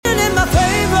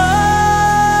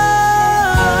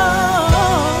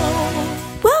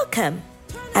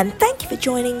And thank you for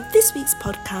joining this week's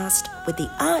podcast with the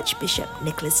Archbishop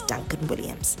Nicholas Duncan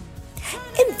Williams.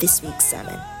 In this week's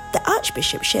sermon, the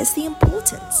Archbishop shares the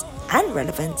importance and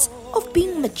relevance of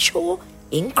being mature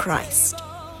in Christ.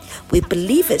 With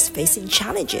believers facing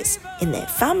challenges in their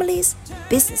families,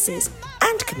 businesses,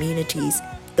 and communities,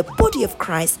 the body of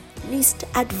Christ needs to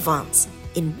advance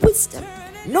in wisdom,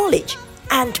 knowledge,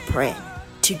 and prayer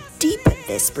to deepen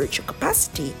their spiritual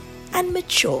capacity and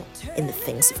mature in the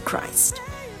things of Christ.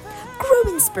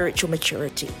 Grow in spiritual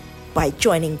maturity by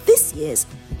joining this year's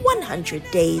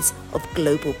 100 Days of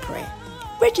Global Prayer.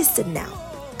 Register now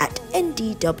at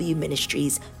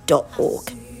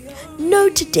ndwministries.org. Know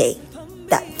today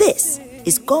that this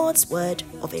is God's word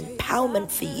of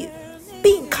empowerment for you.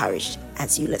 Be encouraged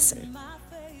as you listen.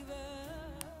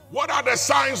 What are the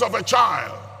signs of a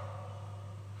child?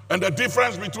 And the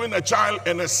difference between a child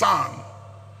and a son?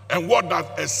 And what does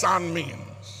a son means?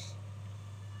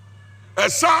 A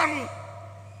son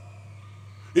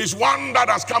is one that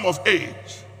has come of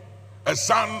age. A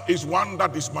son is one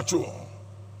that is mature.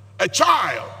 A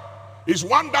child is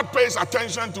one that pays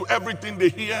attention to everything they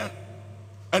hear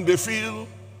and they feel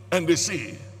and they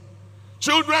see.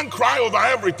 Children cry over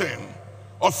everything,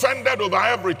 offended over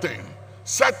everything,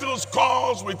 settles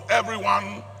scores with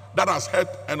everyone that has hurt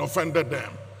and offended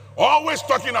them. Always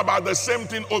talking about the same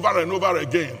thing over and over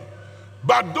again.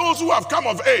 But those who have come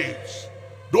of age,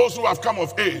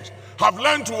 have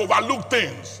learned to overlook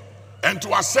things and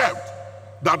to accept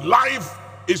that life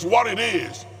is what it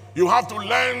is. You have to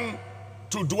learn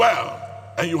to dwell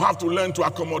and you have to learn to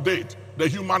accommodate the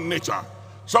human nature.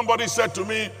 Somebody said to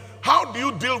me, how do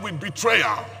you deal with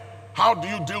betrayal? How do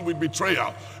you deal with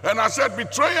betrayal? And I said,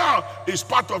 betrayal is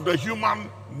part of the human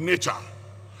nature.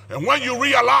 And when you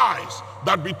realize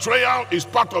that betrayal is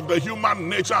part of the human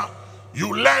nature,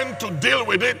 you learn to deal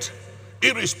with it,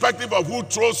 irrespective of who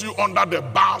throws you under the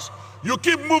bus. You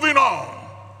keep moving on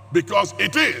because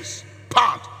it is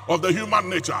part of the human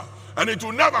nature. And it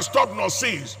will never stop nor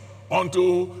cease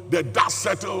until the dust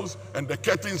settles and the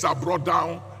curtains are brought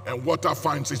down and water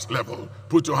finds its level.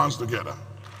 Put your hands together.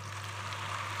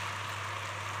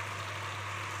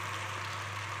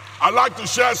 I'd like to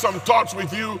share some thoughts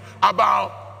with you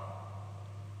about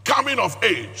coming of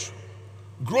age,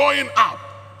 growing up,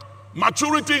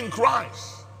 maturity in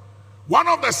Christ. One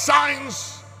of the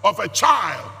signs of a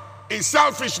child is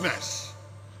selfishness.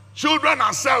 Children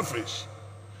are selfish.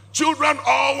 Children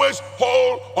always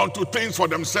hold onto things for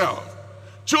themselves.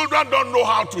 Children don't know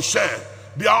how to share.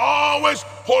 They are always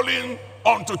holding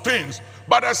onto things.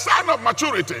 But a sign of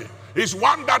maturity is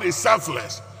one that is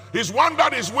selfless. Is one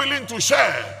that is willing to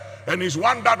share. And is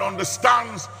one that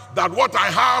understands that what I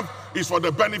have is for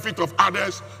the benefit of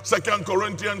others. 2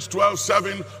 Corinthians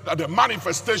 12:7, that the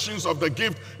manifestations of the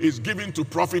gift is given to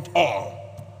profit all.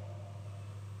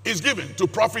 Is given to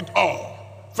profit all.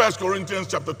 1 Corinthians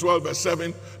chapter 12 verse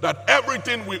 7, that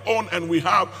everything we own and we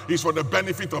have is for the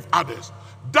benefit of others.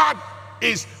 That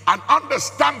is an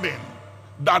understanding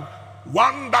that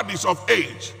one that is of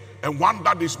age and one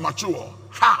that is mature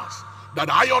has.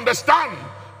 That I understand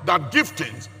that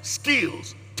giftings,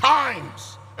 skills,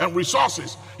 times, and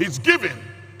resources is given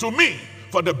to me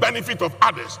for the benefit of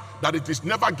others, that it is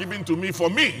never given to me for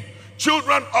me.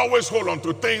 Children always hold on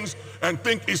to things and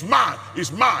think it's mine,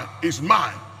 it's mine, it's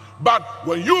mine. But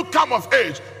when you come of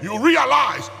age, you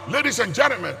realize, ladies and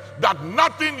gentlemen, that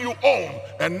nothing you own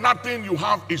and nothing you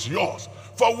have is yours.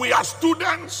 For we are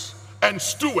students and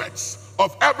stewards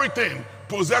of everything,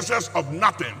 possessors of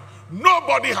nothing.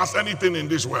 Nobody has anything in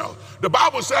this world. The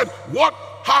Bible said, what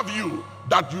have you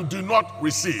that you do not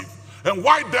receive? And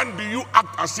why then do you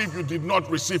act as if you did not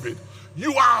receive it?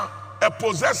 You are a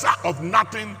possessor of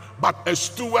nothing, but a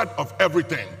steward of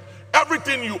everything.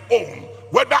 Everything you own,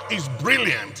 whether it's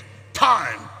brilliant,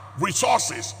 time,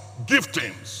 resources,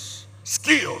 giftings,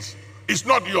 skills, is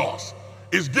not yours.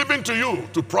 It's given to you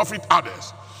to profit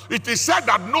others. It is said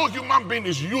that no human being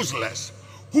is useless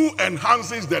who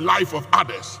enhances the life of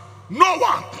others. No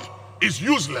one is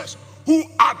useless who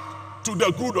adds to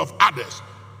the good of others.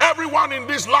 Everyone in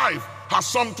this life has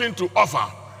something to offer.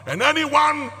 And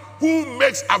anyone who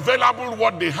makes available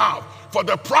what they have for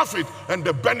the profit and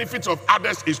the benefits of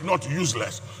others is not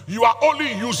useless. You are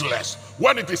only useless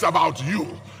when it is about you.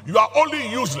 You are only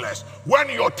useless when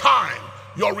your time,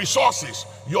 your resources,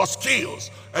 your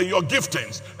skills, and your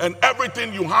giftings, and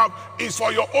everything you have is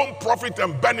for your own profit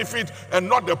and benefit and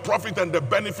not the profit and the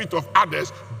benefit of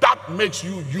others. That makes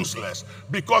you useless,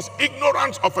 because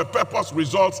ignorance of a purpose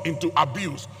results into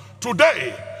abuse.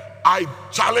 Today, I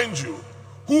challenge you,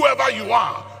 whoever you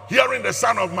are, hearing the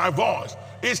sound of my voice,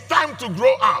 it's time to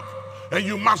grow up and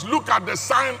you must look at the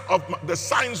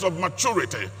signs of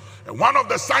maturity. And one of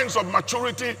the signs of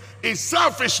maturity is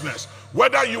selfishness.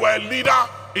 Whether you are a leader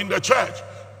in the church,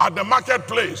 at the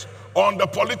marketplace, on the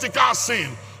political scene,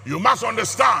 you must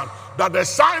understand that the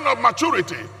sign of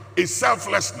maturity is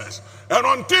selflessness. And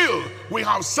until we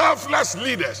have selfless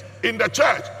leaders in the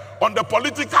church, on the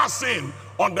political scene,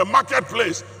 on the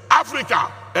marketplace,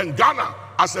 Africa and Ghana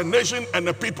as a nation and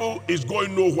a people is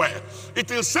going nowhere. It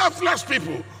is selfless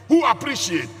people who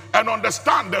appreciate and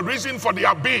understand the reason for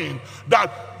their being,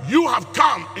 that you have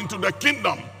come into the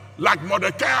kingdom, like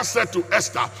Mordecai said to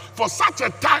Esther, for such a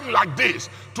time like this,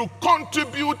 to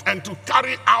contribute and to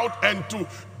carry out and to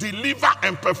deliver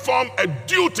and perform a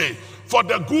duty for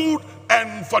the good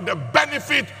and for the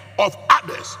benefit of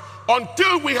others.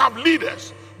 Until we have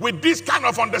leaders with this kind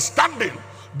of understanding,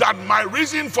 that my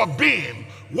reason for being,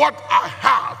 what I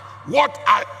have, what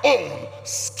I own,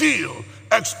 skill,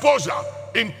 exposure,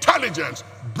 intelligence,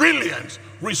 brilliance,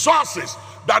 resources,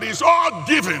 that is all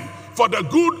given for the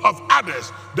good of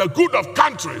others, the good of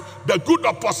country, the good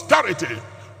of posterity,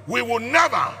 we will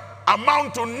never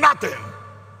amount to nothing.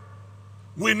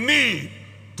 We need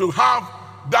to have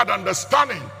that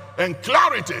understanding and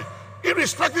clarity,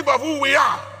 irrespective of who we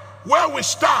are, where we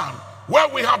stand, where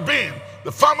we have been,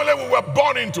 the family we were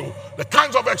born into, the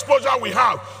kinds of exposure we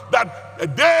have, that a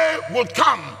day will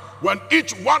come when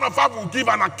each one of us will give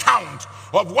an account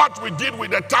of what we did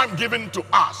with the time given to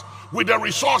us, with the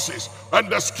resources and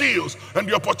the skills and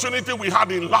the opportunity we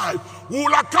had in life. We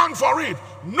will account for it.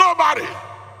 Nobody,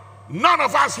 none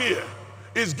of us here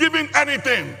is giving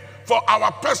anything for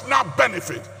our personal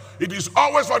benefit. It is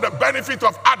always for the benefit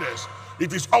of others.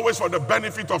 It is always for the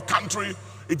benefit of country.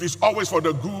 It is always for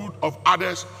the good of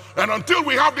others. And until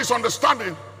we have this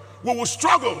understanding, we will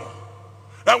struggle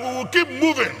and we will keep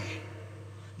moving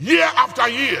year after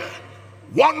year,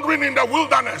 wandering in the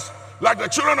wilderness like the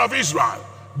children of Israel.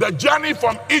 The journey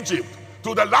from Egypt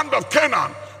to the land of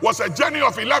Canaan was a journey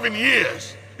of 11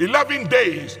 years, 11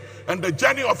 days. And the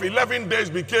journey of 11 days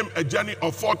became a journey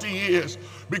of 40 years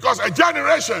because a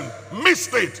generation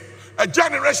missed it. A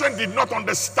generation did not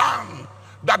understand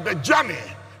that the journey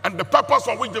and the purpose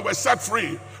for which they were set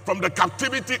free from the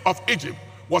captivity of Egypt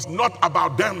was not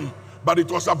about them, but it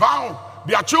was about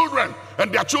their children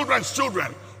and their children's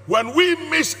children. When we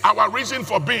miss our reason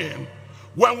for being,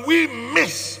 when we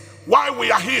miss why we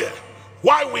are here,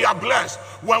 why we are blessed,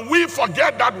 when we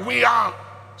forget that we are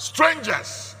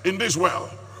strangers in this world,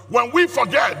 when we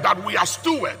forget that we are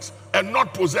stewards and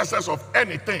not possessors of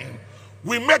anything,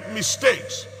 we make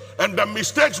mistakes, and the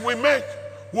mistakes we make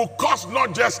will cost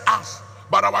not just us,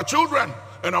 but our children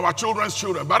and our children's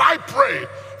children. But I pray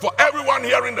for everyone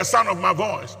hearing the sound of my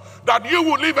voice, that you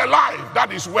will live a life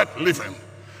that is worth living,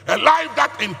 a life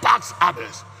that impacts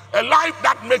others, a life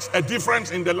that makes a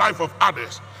difference in the life of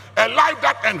others, a life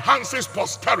that enhances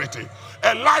posterity,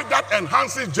 a life that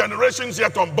enhances generations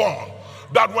yet unborn.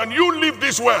 That when you leave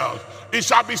this world, it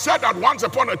shall be said that once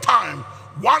upon a time,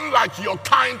 one like your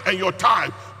kind and your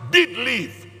type did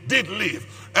live,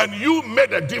 and you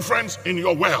made a difference in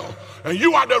your world. And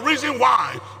you are the reason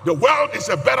why the world is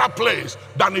a better place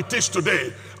than it is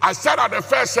today. I said at the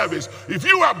first service, if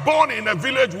you were born in a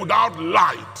village without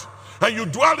light, and you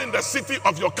dwell in the city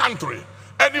of your country,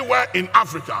 anywhere in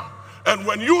Africa, and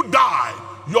when you die,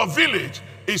 your village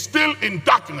is still in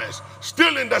darkness,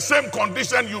 still in the same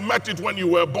condition you met it when you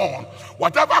were born.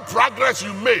 Whatever progress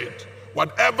you made,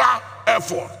 whatever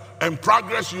effort and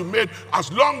progress you made,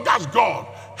 as long as God,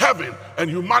 heaven, and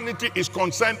humanity is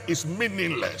concerned, is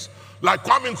meaningless. Like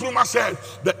Kwame Nkrumah said,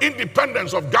 the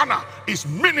independence of Ghana is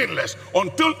meaningless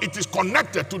until it is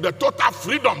connected to the total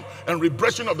freedom and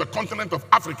liberation of the continent of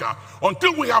Africa.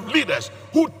 Until we have leaders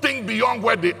who think beyond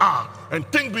where they are, and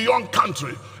think beyond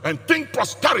country, and think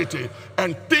posterity,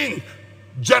 and think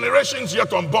generations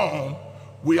yet unborn,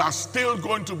 we are still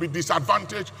going to be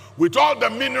disadvantaged with all the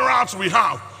minerals we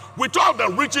have, with all the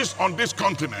riches on this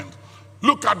continent.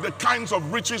 Look at the kinds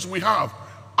of riches we have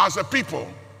as a people,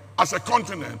 as a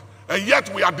continent, and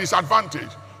yet we are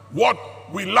disadvantaged. What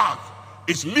we lack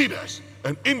is leaders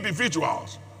and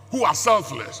individuals who are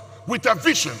selfless, with a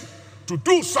vision to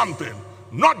do something,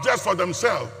 not just for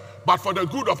themselves, but for the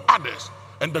good of others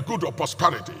and the good of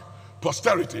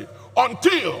posterity.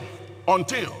 Until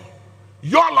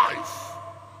your life,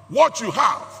 what you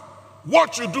have,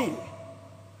 what you do,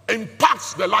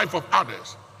 impacts the life of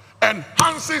others,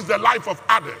 enhances the life of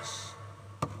others,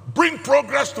 bring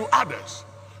progress to others,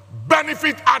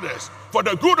 benefit others, for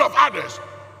the good of others.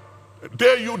 The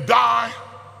day you die,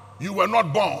 you were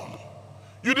not born.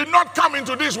 You did not come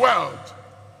into this world.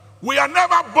 We are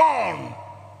never born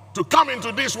to come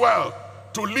into this world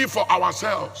to live for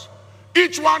ourselves.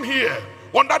 Each one here,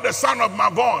 under the sound of my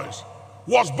voice,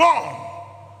 was born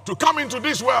to come into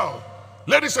this world,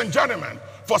 ladies and gentlemen,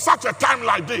 for such a time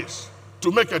like this,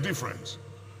 to make a difference.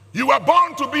 You were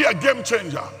born to be a game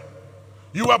changer.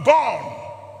 You were born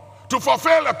to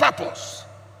fulfill a purpose,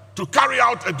 to carry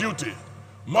out a duty.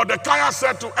 Mordecai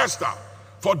said to Esther,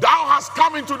 for thou hast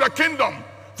come into the kingdom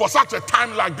for such a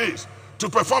time like this, to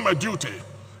perform a duty.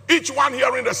 Each one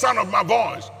hearing the sound of my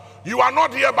voice, you are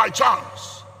not here by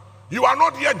chance. You are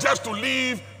not here just to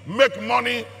live, make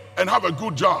money, and have a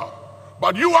good job.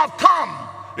 But you have come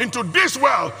into this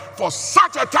world for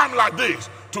such a time like this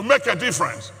to make a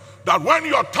difference. That when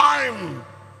your time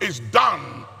is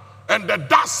done and the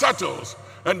dust settles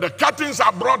and the curtains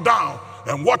are brought down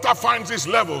and water finds its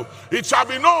level, it shall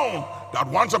be known that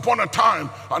once upon a time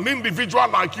an individual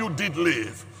like you did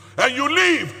live. And you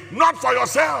live not for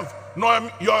yourself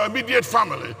nor your immediate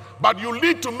family, but you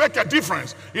live to make a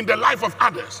difference in the life of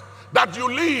others. That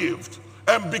you lived,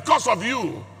 and because of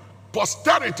you,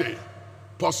 posterity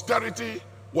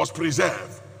was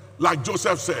preserved. Like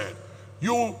Joseph said,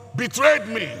 you betrayed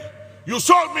me, you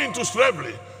sold me into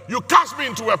slavery, you cast me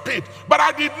into a pit, but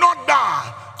I did not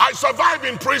die. I survived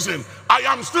in prison. I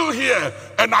am still here,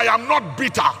 and I am not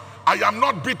bitter. I am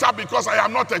not bitter because I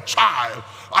am not a child.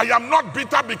 I am not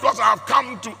bitter because I have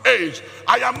come to age.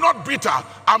 I am not bitter.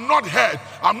 I'm not hurt.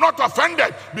 I'm not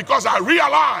offended because I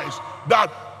realize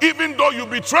that even though you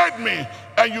betrayed me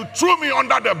and you threw me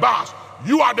under the bus,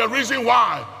 you are the reason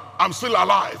why I'm still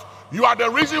alive. You are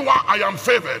the reason why I am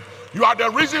favored. You are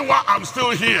the reason why I'm still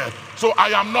here. So I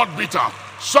am not bitter.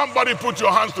 Somebody put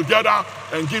your hands together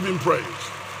and give him praise.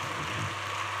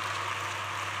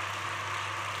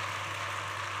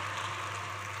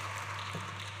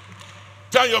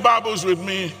 Turn your Bibles with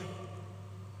me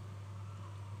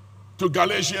to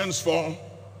Galatians 4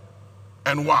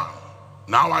 and 1.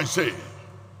 Now I say,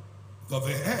 that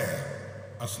the heir,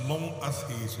 as long as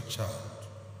he is a child,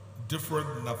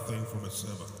 differeth nothing from a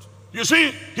servant. You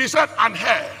see, he said, an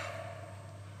heir.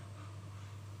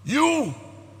 You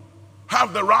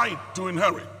have the right to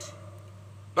inherit.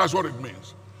 That's what it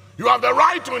means. You have the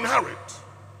right to inherit.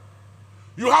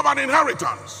 You have an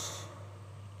inheritance.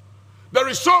 There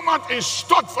is so much in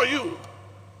stock for you.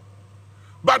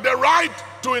 But the right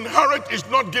to inherit is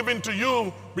not given to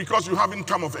you because you haven't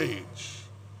come of age.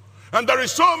 And there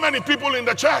is so many people in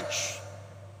the church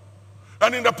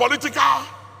and in the political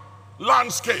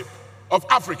landscape of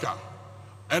Africa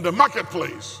and the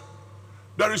marketplace.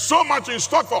 There is so much in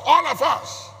stock for all of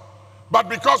us. But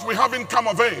because we haven't come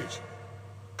of age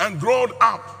and grown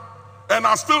up and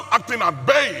are still acting as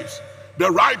babes,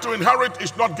 the right to inherit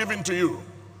is not given to you.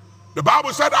 The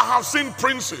Bible said, I have seen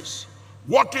princes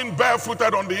walking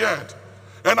barefooted on the earth.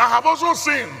 And I have also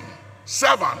seen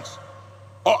servants,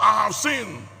 or I have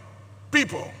seen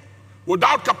people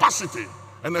without capacity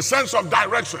and a sense of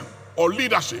direction or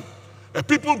leadership. A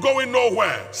people going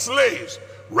nowhere, slaves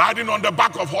riding on the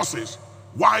back of horses.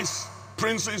 Wise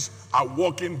princes are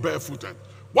walking barefooted.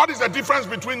 What is the difference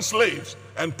between slaves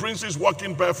and princes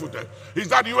walking barefooted? Is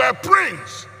that you are a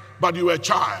prince, but you are a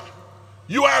child.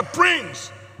 You are a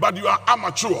prince, but you are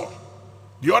immature.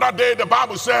 The other day, the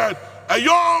Bible said, a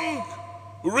young,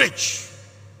 rich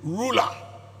ruler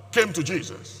came to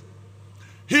Jesus.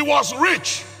 He was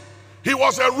rich. He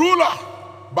was a ruler,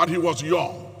 but he was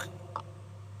young.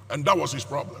 And that was his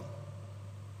problem.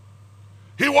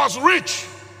 He was rich,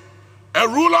 a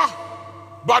ruler,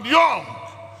 but young.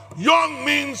 Young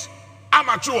means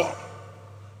immature.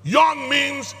 Young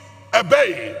means a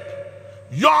babe.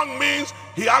 Young means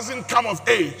he hasn't come of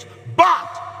age.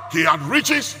 But he had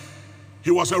riches.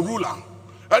 He was a ruler.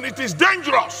 And it is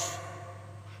dangerous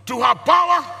to have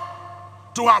power,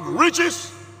 to have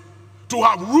riches, to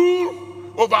have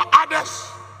rule over others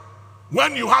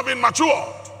when you haven't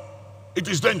matured. It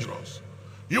is dangerous.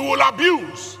 You will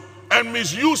abuse and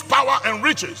misuse power and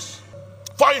riches.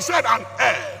 For he said, an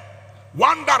heir,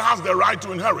 one that has the right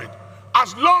to inherit,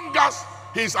 as long as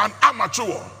he's an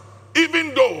immature,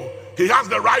 even though he has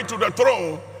the right to the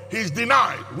throne, he's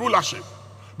denied rulership.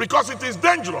 Because it is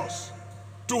dangerous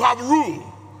to have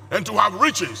rule and to have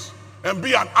riches and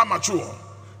be an immature.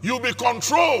 You'll be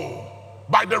controlled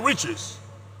by the riches,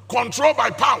 controlled by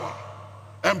power,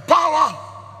 and power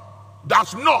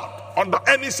does not, under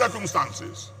any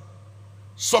circumstances,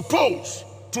 supposed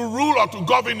to rule or to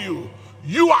govern you.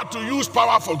 You are to use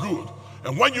power for good.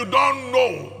 And when you don't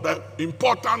know the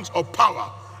importance of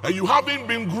power, and you haven't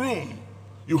been groomed,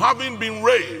 you haven't been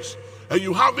raised, and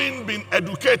you haven't been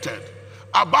educated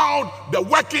about the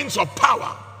workings of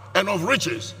power and of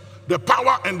riches, the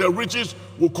power and the riches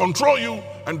will control you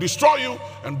and destroy you.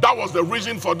 And that was the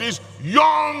reason for this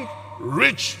young,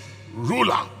 rich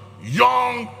ruler.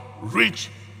 Young, rich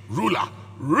ruler.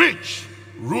 Rich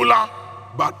ruler,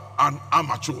 but an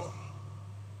amateur.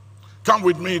 Come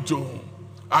with me to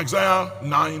Isaiah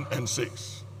 9 and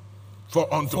 6.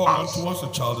 For unto us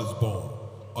a child is born,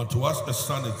 unto us a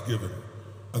son is given,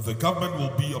 and the government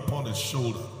will be upon his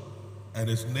shoulder, and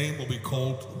his name will be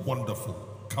called Wonderful,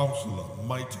 Counselor,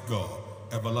 Mighty God,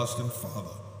 Everlasting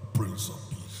Father, Prince of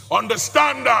Peace.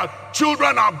 Understand that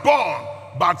children are born,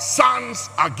 but sons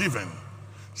are given.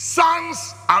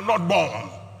 Sons are not born.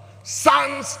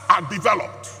 Sons are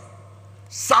developed.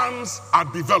 Sons are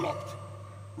developed,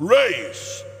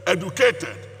 raised,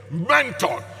 educated,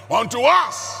 mentored. Unto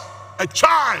us a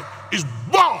child is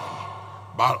born,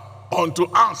 but unto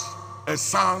us a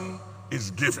son is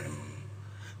given.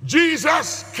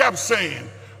 Jesus kept saying,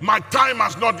 my time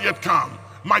has not yet come.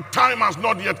 My time has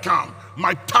not yet come.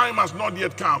 My time has not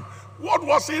yet come. What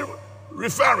was he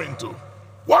referring to?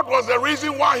 What was the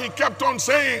reason why he kept on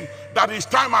saying that his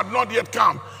time had not yet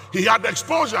come? He had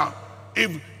exposure.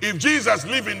 If Jesus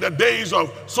lived in the days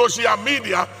of social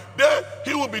media,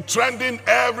 he would be trending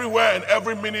everywhere and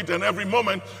every minute and every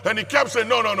moment. And he kept saying,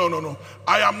 no.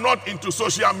 I am not into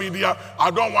social media.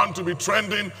 I don't want to be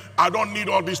trending. I don't need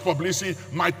all this publicity.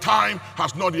 My time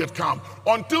has not yet come.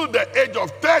 Until the age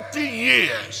of 30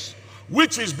 years,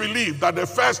 which is believed that the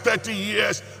first 30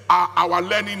 years are our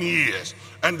learning years,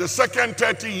 and the second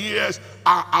 30 years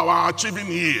are our achieving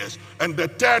years, and the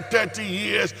third 30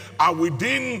 years are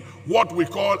within what we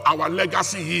call our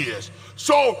legacy years.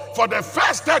 So for the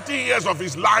first 30 years of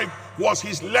his life was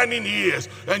his learning years,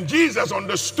 and Jesus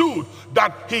understood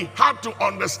that he had to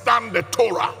understand the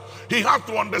Torah. He had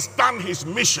to understand his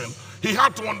mission. He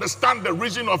had to understand the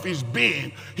reason of his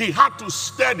being. He had to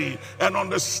study and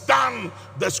understand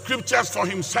the scriptures for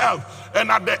himself. And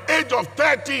at the age of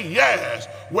 30 years,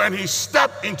 when he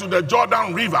stepped into the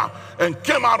Jordan River and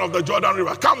came out of the Jordan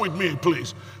River, come with me,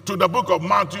 please, to the book of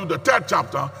Matthew, the 3rd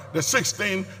chapter, the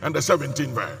 16th and the 17th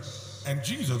verse. And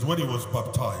Jesus, when he was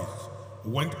baptized,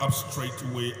 went up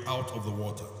straightway out of the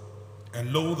water.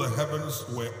 And lo, the heavens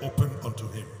were opened unto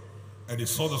him. And he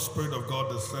saw the Spirit of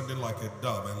God descending like a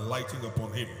dove and lighting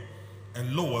upon him.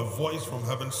 And lo, a voice from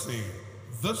heaven saying,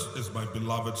 this is my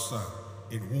beloved Son,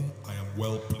 in whom I am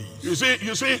well pleased. You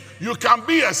see, you can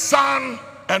be a son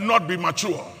and not be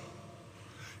mature.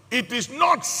 It is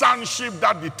not sonship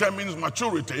that determines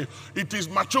maturity. It is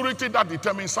maturity that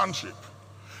determines sonship.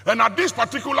 And at this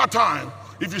particular time,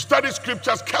 if you study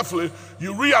scriptures carefully,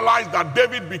 you realize that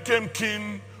David became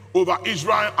king over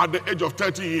Israel at the age of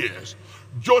 30 years.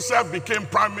 Joseph became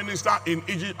prime minister in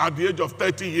Egypt at the age of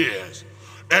 30 years.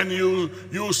 And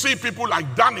you see people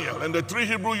like Daniel and the 3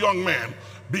 Hebrew young men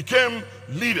became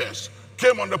leaders,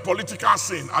 came on the political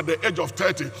scene at the age of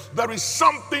 30. There is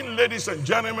something, ladies and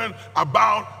gentlemen,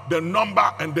 about the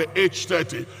number and the age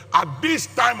 30. At this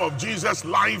time of Jesus'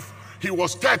 life, he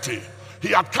was 30. He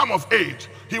had come of age.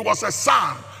 He was a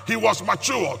son. He was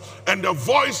mature, and the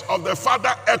voice of the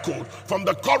Father echoed from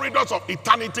the corridors of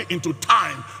eternity into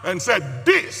time and said,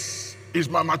 this is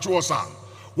my mature son.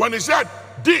 When he said,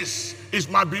 this is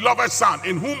my beloved son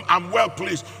in whom I'm well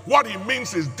pleased, what he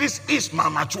means is, this is my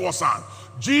mature son.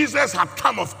 Jesus had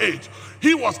come of age.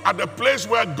 He was at the place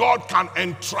where God can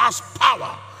entrust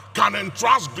power, can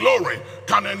entrust glory,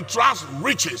 can entrust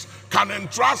riches, can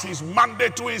entrust his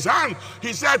mandate to his hand.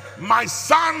 He said, my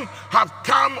son have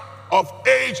come of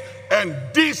age, and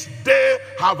this day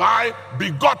have I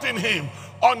begotten him.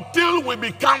 Until we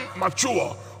become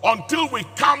mature, until we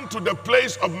come to the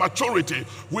place of maturity,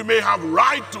 we may have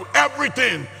right to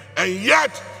everything, and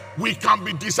yet we can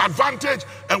be disadvantaged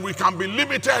and we can be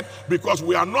limited because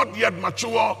we are not yet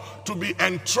mature to be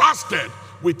entrusted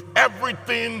with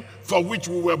everything for which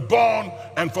we were born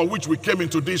and for which we came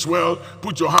into this world.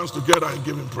 Put your hands together and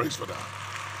give him praise for that.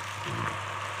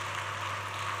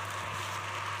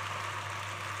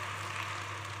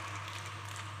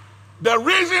 The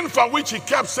reason for which he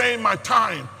kept saying, my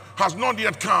time has not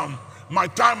yet come, my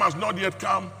time has not yet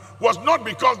come, was not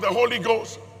because the Holy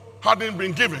Ghost hadn't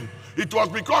been given. It was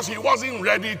because he wasn't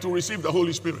ready to receive the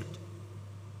Holy Spirit.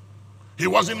 He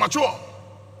wasn't mature.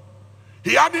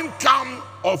 He hadn't come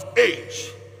of age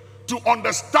to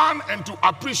understand and to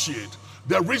appreciate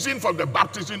the reason for the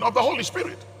baptism of the Holy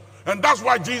Spirit. And that's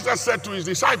why Jesus said to his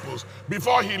disciples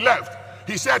before he left,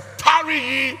 he said, tarry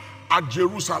ye at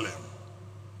Jerusalem.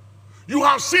 You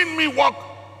have seen me walk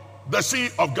the Sea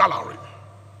of Galilee.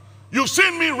 You've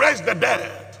seen me raise the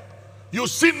dead.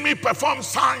 You've seen me perform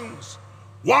signs,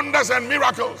 wonders, and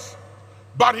miracles.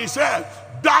 But he said,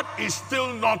 that is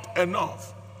still not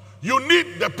enough. You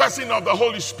need the person of the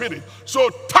Holy Spirit. So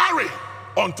tarry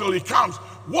until he comes.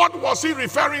 What was he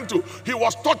referring to? He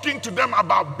was talking to them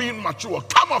about being mature.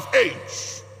 Come of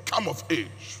age. Come of age.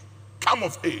 Come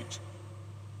of age.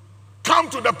 Come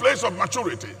to the place of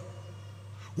maturity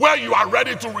where you are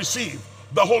ready to receive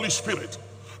the Holy Spirit.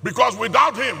 Because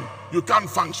without him, you can't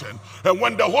function. And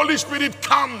when the Holy Spirit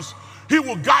comes, he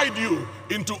will guide you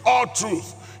into all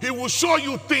truth. He will show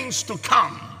you things to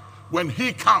come when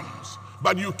he comes.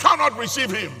 But you cannot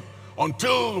receive him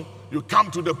until you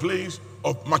come to the place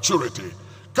of maturity.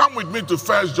 Come with me to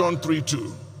 1 John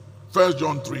 3:2. 1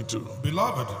 John 3:2.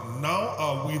 Beloved, now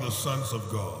are we the sons of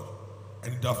God,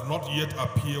 and it doth not yet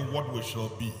appear what we shall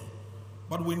be.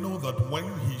 But we know that when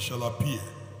he shall appear,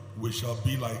 we shall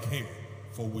be like him,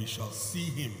 for we shall see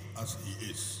him as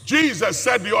he is. Jesus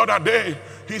said the other day,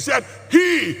 he said,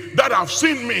 he that have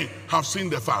seen me have seen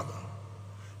the Father.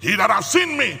 He that have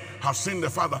seen me have seen the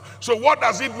Father. So what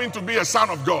does it mean to be a son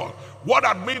of God? What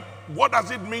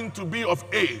does it mean to be of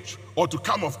age, or to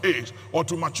come of age, or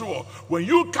to mature? When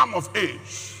you come of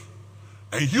age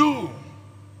and you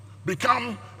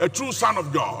become a true son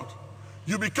of God,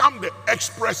 you become the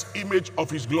express image of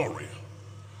his glory,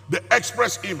 the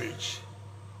express image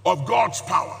of God's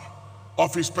power,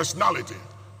 of his personality,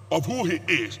 of who he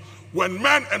is. When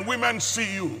men and women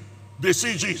see you, they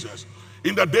see Jesus.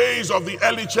 In the days of the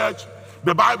early church,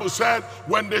 the Bible said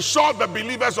when they saw the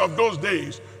believers of those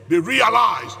days, they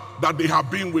realized that they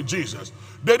have been with Jesus.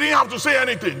 They didn't have to say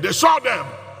anything. They saw them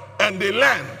and they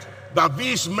learned that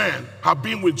these men have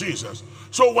been with Jesus.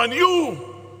 So when you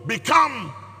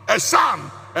become a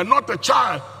son and not a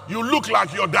child, you look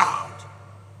like your dad.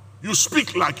 You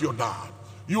speak like your dad.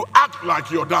 You act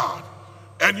like your dad.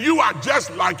 And you are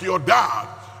just like your dad.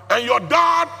 And your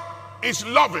dad is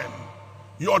loving.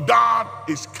 Your dad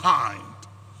is kind.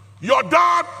 Your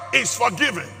dad is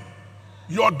forgiving.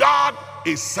 Your dad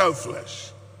is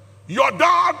selfless. Your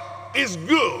dad is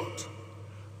good.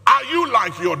 Are you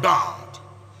like your dad?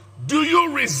 Do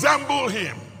you resemble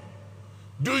him?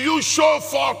 Do you show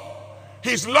forth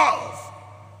his love,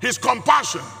 his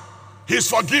compassion, his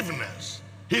forgiveness,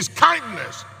 his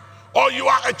kindness? Or you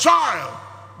are a child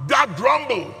that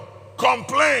grumbles,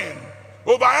 complains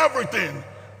over everything,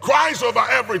 cries over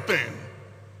everything,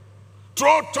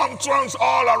 throw tantrums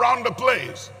all around the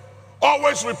place,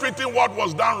 always repeating what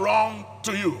was done wrong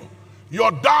to you?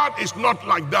 Your dad is not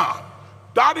like that.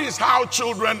 That is how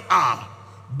children are.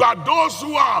 But those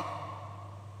who are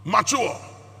mature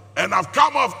and have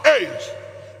come of age,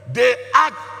 they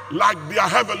act like their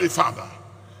heavenly Father.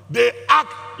 They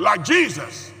act like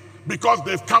Jesus because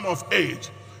they've come of age.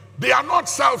 They are not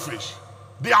selfish.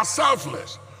 They are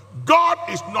selfless. God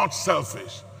is not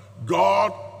selfish.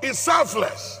 God is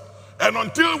selfless. And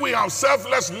until we have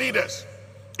selfless leaders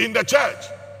in the church,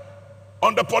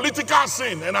 on the political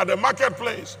scene and at the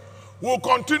marketplace, we'll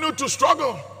continue to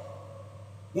struggle.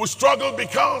 We'll struggle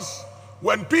because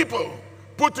when people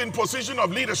put in position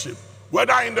of leadership,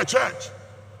 whether in the church,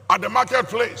 at the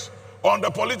marketplace, on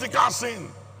the political scene,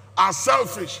 are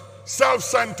selfish,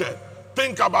 self-centered,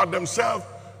 think about themselves,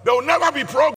 there will never be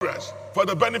progress for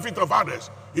the benefit of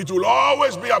others. It will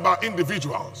always be about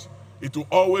individuals. It will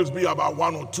always be about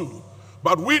one or two.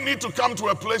 But we need to come to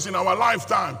a place in our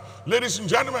lifetime, ladies and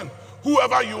gentlemen,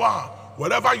 whoever you are,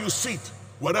 wherever you sit,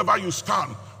 wherever you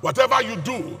stand, whatever you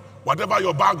do, whatever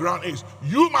your background is,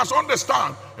 you must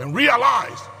understand and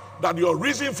realize that your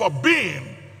reason for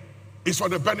being is for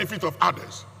the benefit of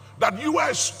others. That you are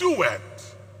a steward.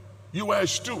 You are a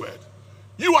steward.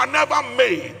 You are never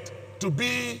made to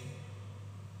be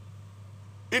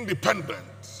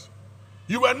independent.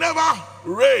 You were never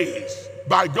raised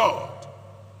by God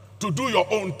to do your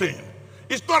own thing.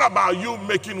 It's not about you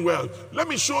making wealth. Let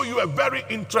me show you a very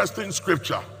interesting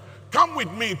scripture. Come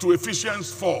with me to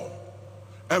Ephesians 4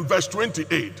 and verse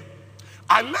 28.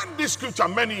 I learned this scripture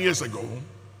many years ago,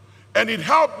 and it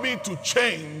helped me to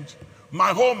change my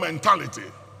whole mentality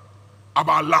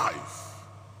about life.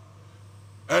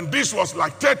 And this was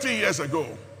like 30 years ago.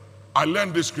 I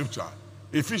learned this scripture.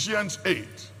 Ephesians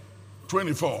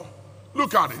 8:24.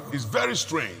 Look at it. It's very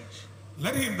strange.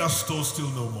 Let him that stole steal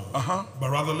no more, but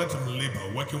rather let him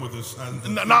labor, working with his hands.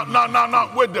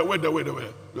 Now, wait there.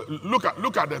 Look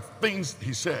at the things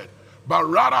he said. But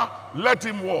rather let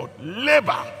him what?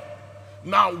 Labor.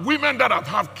 Now, women that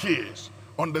have kids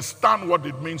understand what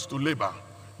it means to labor.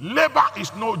 Labor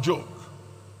is no joke.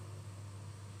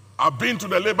 I've been to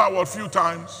the labor ward a few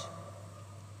times.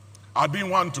 I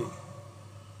didn't want to,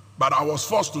 but I was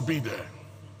forced to be there.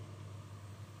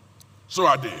 So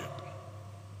I did.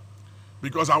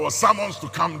 Because I was summoned to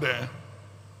come there,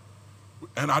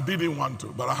 and I didn't want to,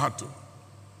 but I had to.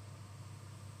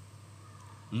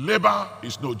 Labor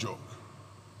is no joke.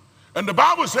 And the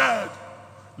Bible said,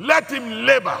 Let him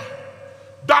labor.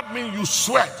 That means you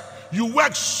sweat. You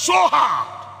work so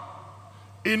hard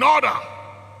in order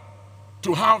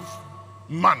to have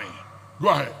money. Go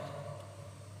ahead.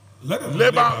 Let him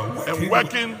Labor and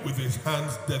working with his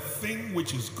hands the thing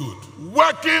which is good.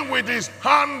 Working with his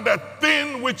hand the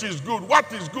thing which is good.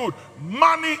 What is good?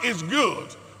 Money is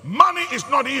good. Money is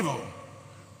not evil.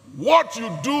 What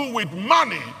you do with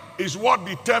money is what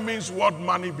determines what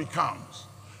money becomes.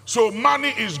 So money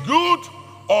is good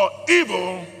or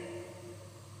evil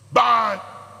by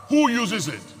who uses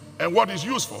it and what is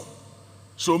useful.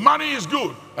 So money is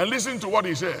good. And listen to what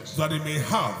he says. That he may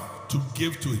have to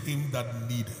give to him that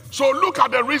needeth. So look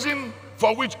at the reason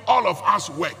for which all of us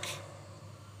work.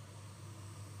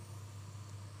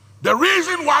 The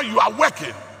reason why you are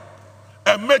working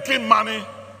and making money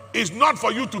is not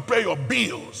for you to pay your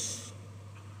bills.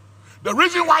 The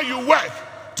reason why you work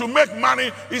to make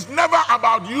money is never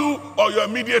about you or your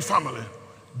immediate family.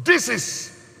 This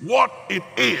is what it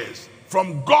is.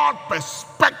 From God's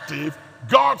perspective,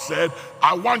 God said,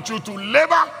 I want you to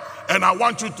labor and I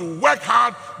want you to work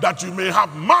hard that you may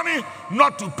have money,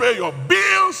 not to pay your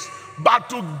bills, but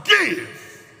to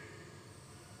give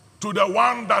to the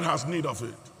one that has need of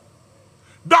it.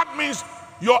 That means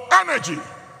your energy,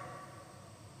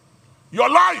 your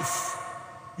life,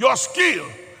 your skill,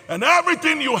 and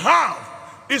everything you have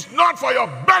is not for your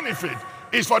benefit,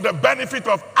 it's for the benefit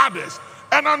of others.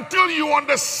 And until you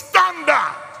understand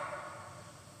that,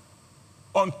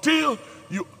 until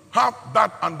you have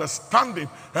that understanding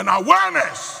and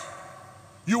awareness,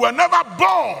 you were never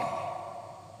born,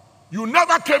 you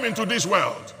never came into this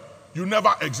world, you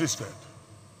never existed.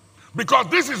 Because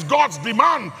this is God's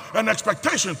demand and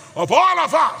expectation of all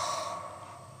of us.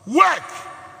 Work,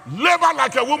 labor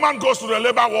like a woman goes to the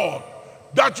labor ward,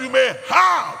 that you may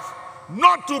have,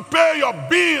 not to pay your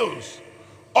bills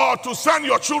or to send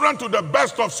your children to the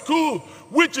best of school,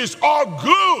 which is all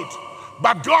good.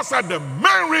 But God said the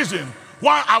main reason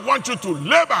why I want you to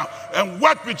labor and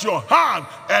work with your hand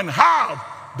and have,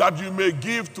 that you may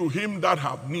give to him that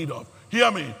have need of.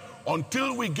 Hear me.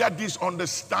 Until we get this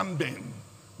understanding,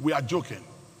 we are joking.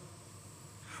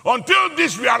 Until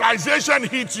this realization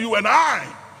hits you and I,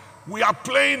 we are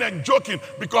playing and joking,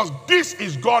 because this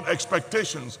is God's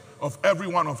expectations of every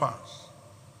one of us.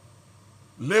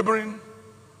 Laboring,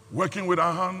 working with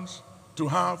our hands to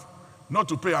have, not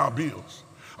to pay our bills.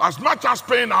 As much as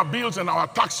paying our bills and our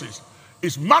taxes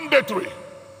is mandatory,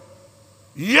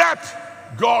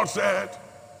 yet God said,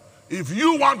 if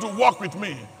you want to walk with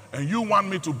me and you want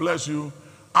me to bless you,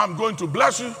 I'm going to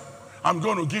bless you. I'm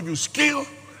going to give you skill.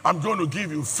 I'm going to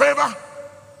give you favor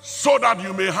so that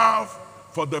you may have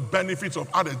for the benefits of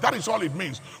others. That is all it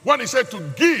means. When he said to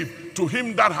give to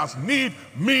him that has need,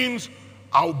 means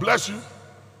I'll bless you,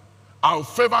 I'll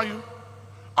favor you,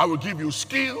 I will give you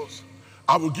skills,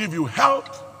 I will give you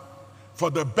health for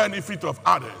the benefit of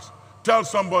others. Tell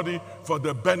somebody, for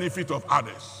the benefit of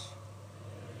others.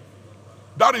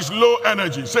 That is low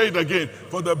energy. Say it again.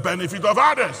 For the benefit of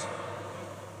others.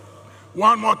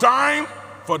 One more time.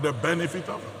 For the benefit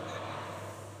of others.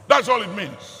 That's all it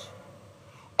means.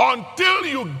 Until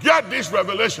you get this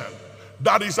revelation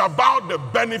that is about the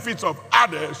benefits of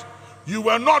others, you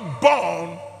were not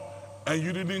born and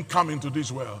you didn't come into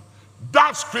this world.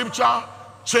 That scripture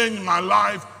changed my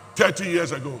life 30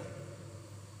 years ago.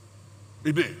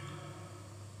 It did.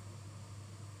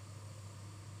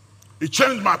 It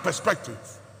changed my perspective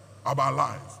about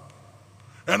life.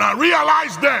 And I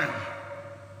realized then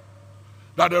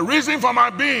that the reason for my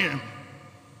being,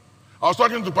 I was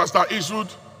talking to Pastor Eastwood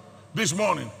this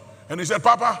morning, and he said,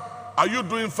 Papa, are you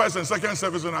doing first and second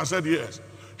service? And I said, yes.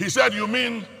 He said, you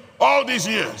mean all these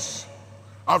years,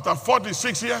 after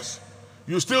 46 years,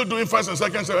 you're still doing first and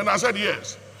second service? And I said,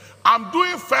 yes. I'm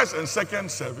doing first and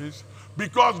second service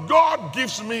because God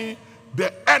gives me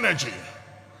the energy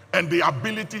and the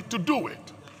ability to do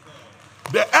it.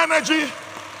 The energy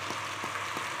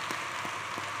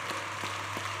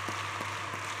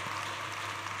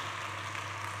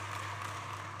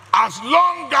as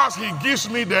long as he gives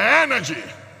me the energy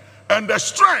and the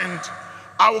strength,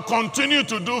 I will continue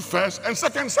to do first and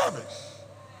second service.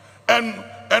 And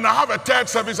I have a third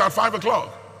service at 5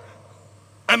 o'clock.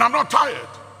 And I'm not tired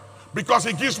because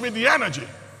he gives me the energy.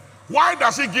 Why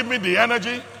does he give me the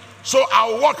energy? So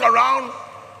I'll walk around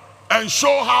and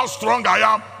show how strong I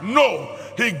am? No.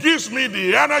 He gives me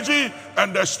the energy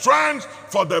and the strength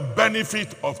for the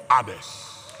benefit of others.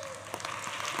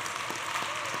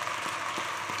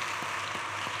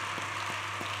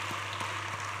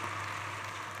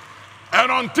 And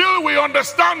until we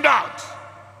understand that,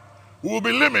 we'll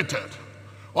be limited.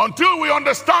 Until we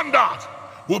understand that,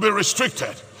 we'll be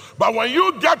restricted. But when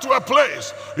you get to a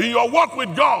place in your walk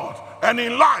with God and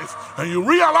in life, and you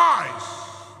realize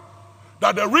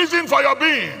that the reason for your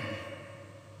being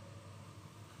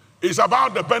is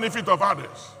about the benefit of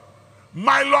others.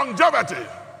 My longevity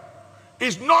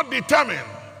is not determined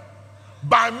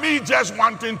by me just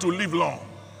wanting to live long,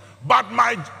 but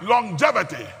my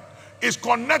longevity is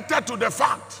connected to the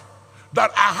fact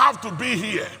that I have to be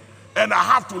here and I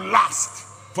have to last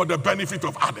for the benefit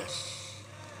of others.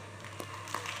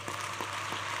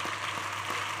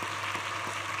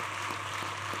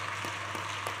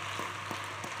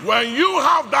 When you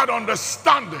have that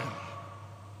understanding,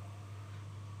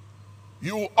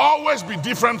 you will always be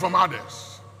different from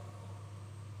others.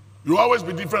 You will always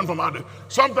be different from others.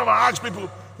 Sometimes I ask people,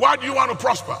 why do you want to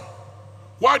prosper?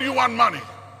 Why do you want money?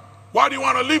 Why do you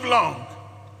want to live long?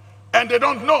 And they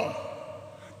don't know.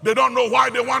 They don't know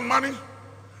why they want money.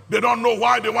 They don't know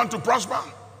why they want to prosper.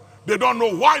 They don't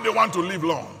know why they want to live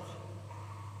long.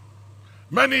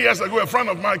 Many years ago, a friend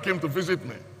of mine came to visit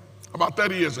me, about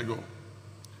 30 years ago.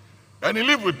 And he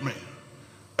lived with me.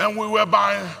 And we were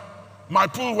by my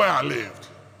pool where I lived.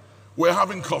 We were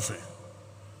having coffee.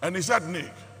 And he said,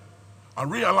 Nick, I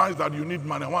realize that you need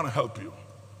money. I want to help you.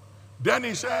 Then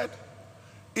he said,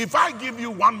 if I give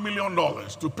you $1 million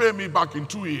to pay me back in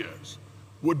 2 years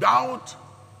without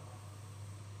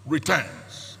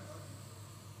returns,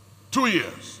 2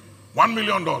 years, $1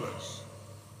 million,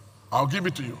 I'll give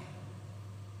it to you.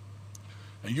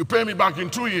 And you pay me back in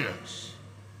 2 years.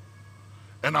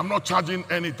 And I'm not charging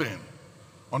anything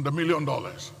on the $1 million.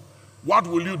 What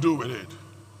will you do with it?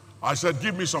 I said,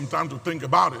 give me some time to think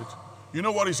about it. You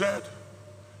know what he said?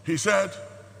 He said,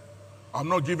 I'm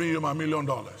not giving you my $1 million.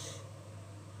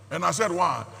 And I said,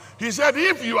 why? He said,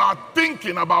 if you are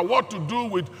thinking about what to do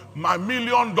with my $1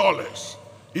 million,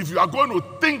 if you are going to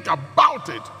think about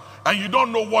it and you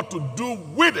don't know what to do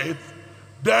with it,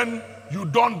 then you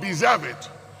don't deserve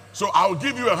it. So I'll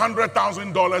give you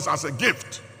 $100,000 as a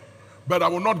gift, but I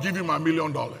will not give you my $1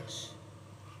 million.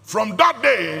 From that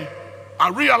day, I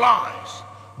realized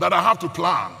that I have to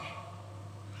plan.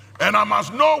 And I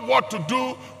must know what to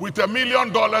do with $1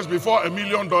 million before $1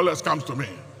 million comes to me.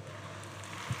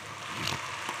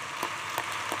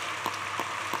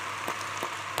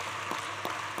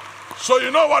 So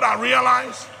you know what I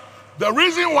realized? The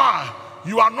reason why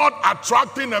you are not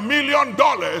attracting $1 million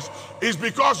is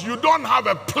because you don't have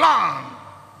a plan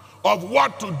of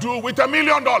what to do with $1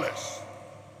 million.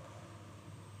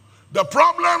 The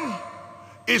problem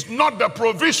is not the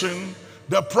provision,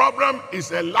 the problem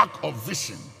is a lack of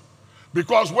vision.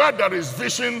 Because where there is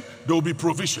vision, there will be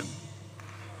provision.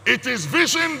 It is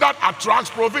vision that attracts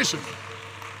provision.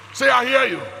 Say, I hear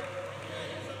you.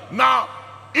 Now,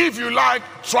 if you like,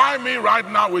 try me right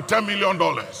now with $10 million.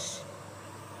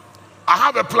 I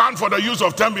have a plan for the use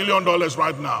of $10 million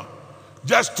right now.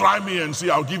 Just try me and see,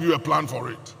 I'll give you a plan for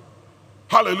it.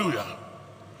 Hallelujah.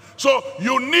 So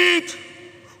you need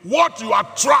what you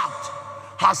attract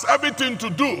has everything to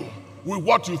do with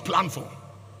what you plan for.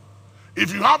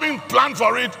 If you haven't planned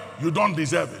for it, you don't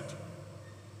deserve it.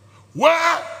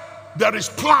 Where there is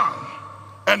plan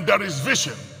and there is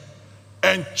vision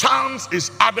and chance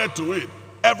is added to it,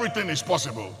 everything is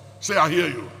possible. Say, I hear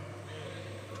you.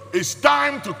 It's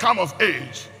time to come of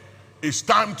age. It's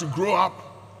time to grow up,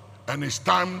 and it's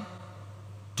time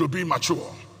to be mature.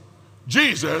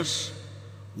 Jesus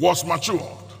was matured.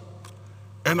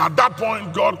 And at that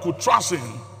point, God could trust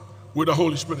him with the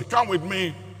Holy Spirit. Come with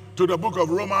me to the book of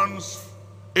Romans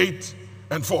 8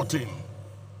 and 14.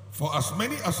 For as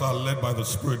many as are led by the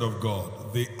Spirit of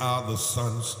God, they are the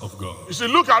sons of God. You see,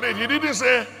 look at it. He didn't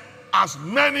say, as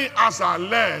many as are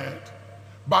led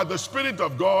by the Spirit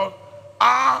of God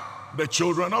are the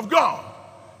children of God.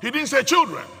 He didn't say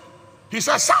children. He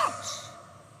said sons.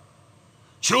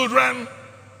 Children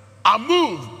are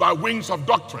moved by wings of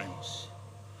doctrines.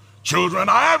 Children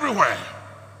are everywhere.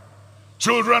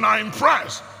 Children are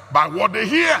impressed by what they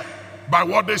hear, by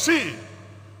what they see.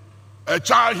 A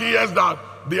child hears that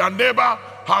their neighbor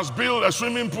has built a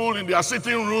swimming pool in their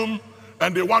sitting room,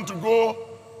 and they want to go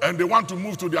and they want to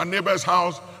move to their neighbor's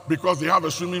house because they have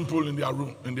a swimming pool in their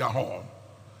room, in their hall.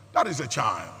 That is a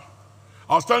child.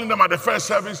 I was telling them at the first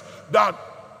service that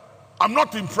I'm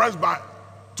not impressed by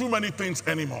too many things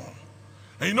anymore.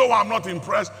 And you know why I'm not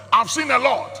impressed? I've seen a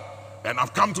lot, and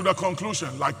I've come to the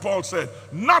conclusion, like Paul said,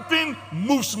 nothing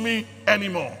moves me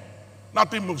anymore.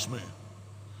 Nothing moves me.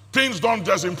 Things don't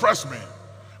just impress me.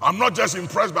 I'm not just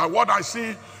impressed by what I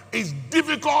see. It's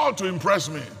difficult to impress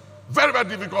me. Very, very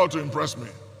difficult to impress me.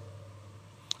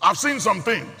 I've seen some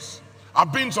things.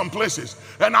 I've been some places.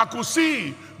 And I could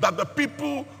see that the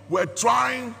people were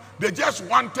trying, they just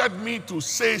wanted me to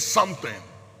say something.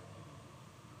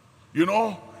 You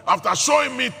know, after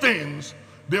showing me things,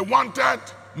 they wanted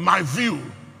my view.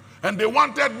 And they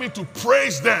wanted me to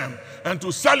praise them and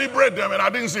to celebrate them, and I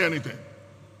didn't say anything.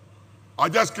 I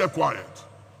just kept quiet.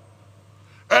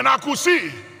 And I could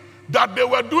see that they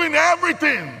were doing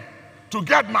everything to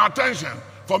get my attention,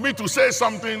 for me to say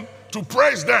something, to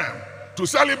praise them, to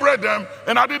celebrate them,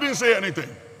 and I didn't say anything.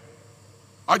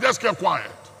 I just kept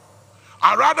quiet.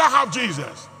 I'd rather have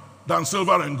Jesus than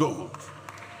silver and gold.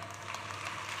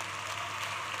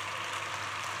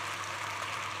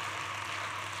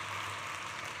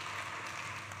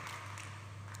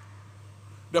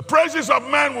 The praises of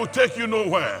man will take you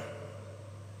nowhere.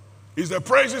 It's the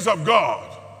praises of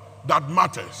God that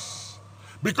matters.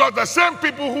 Because the same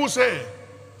people who say,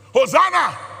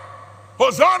 Hosanna,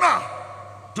 Hosanna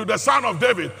to the Son of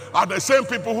David, are the same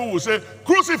people who will say,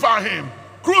 crucify him,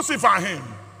 crucify him.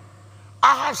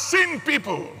 I have seen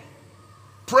people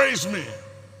praise me,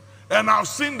 and I've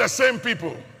seen the same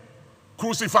people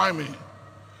crucify me.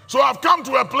 So I've come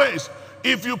to a place,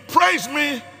 if you praise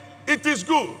me, it is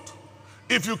good.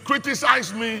 If you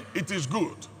criticize me, it is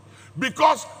good.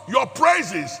 Because your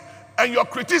praises and your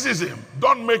criticism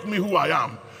don't make me who I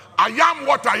am. I am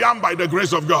what I am by the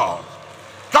grace of God.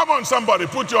 Come on, somebody,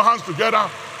 put your hands together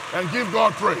and give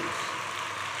God praise.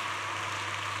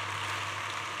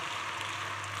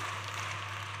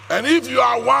 And if you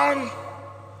are one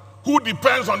who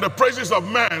depends on the praises of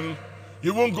men,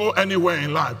 you won't go anywhere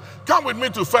in life. Come with me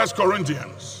to 1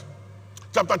 Corinthians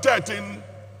chapter 13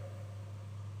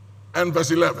 and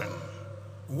verse 11.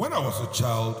 When I was a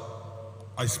child,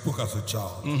 I spoke as a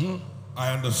child.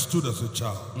 I understood as a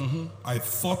child. I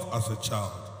thought as a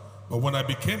child. But when I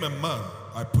became a man,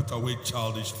 I put away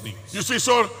childish things. You see,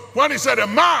 so when he said a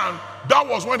man, that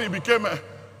was when he became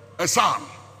a son,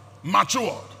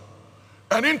 matured.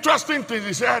 An interesting thing,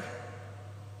 he said,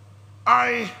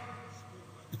 I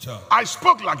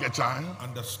spoke like a child.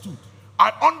 Understood.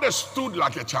 I understood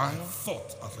like a child.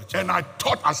 Thought as a child. And I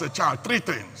taught as a child. Three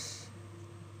things.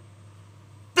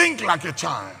 Think like a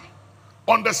child.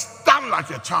 Understand like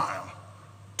a child.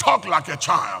 Talk like a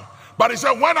child. But he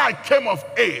said, when I came of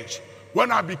age,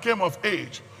 when I became of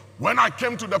age, when I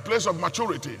came to the place of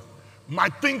maturity, my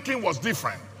thinking was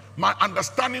different. My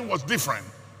understanding was different.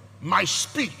 My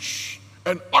speech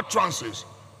and utterances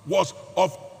was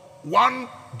of one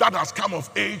that has come of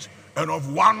age and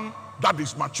of one that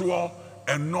is mature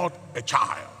and not a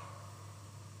child.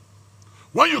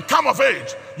 When you come of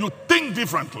age, you think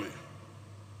differently.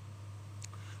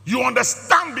 You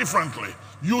understand differently.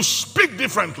 You speak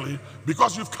differently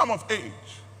because you've come of age.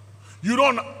 You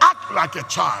don't act like a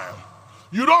child.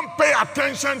 You don't pay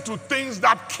attention to things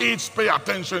that kids pay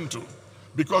attention to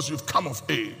because you've come of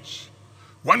age.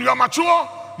 When you are mature,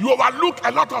 you overlook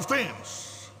a lot of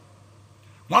things.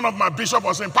 One of my bishops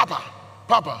was saying, Papa,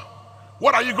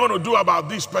 what are you going to do about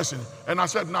this person? And I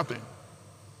said, nothing.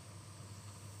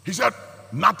 He said,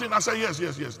 nothing? I said,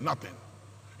 yes, nothing.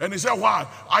 And he said, why?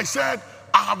 I said,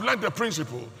 I have learned the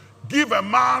principle. Give a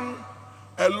man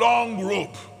a long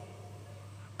rope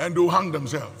and they'll hang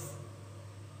themselves.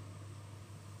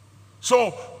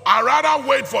 So I'd rather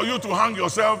wait for you to hang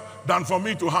yourself than for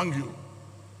me to hang you.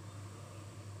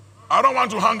 I don't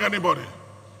want to hang anybody.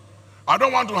 I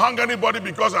don't want to hang anybody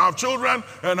because I have children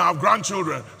and I have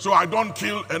grandchildren. So I don't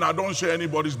kill and I don't share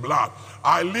anybody's blood.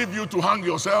 I leave you to hang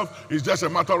yourself. It's just a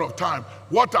matter of time.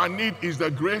 What I need is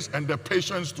the grace and the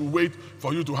patience to wait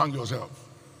for you to hang yourself.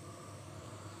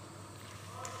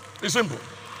 It's simple.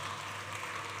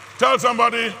 Tell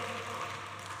somebody,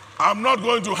 I'm not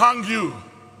going to hang you.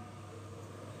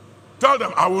 Tell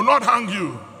them, I will not hang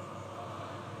you.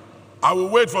 I will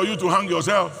wait for you to hang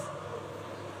yourself.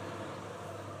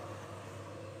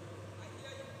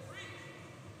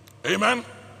 Amen?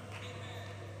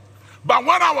 But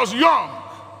when I was young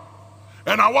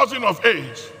and I wasn't of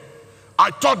age, I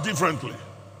thought differently.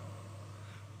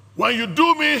 When you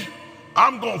do me,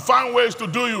 I'm going to find ways to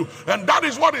do you. And that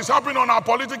is what is happening on our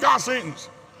political scenes.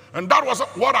 And that was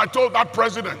what I told that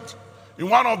president in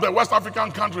one of the West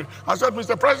African countries. I said,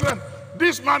 Mr. President,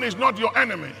 this man is not your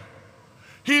enemy.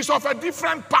 He's of a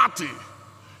different party.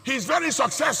 He's very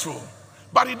successful,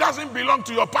 but he doesn't belong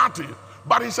to your party.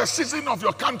 But he's a citizen of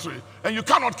your country, and you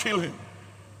cannot kill him.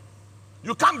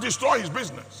 You can't destroy his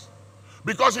business.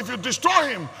 Because if you destroy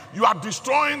him, you are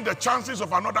destroying the chances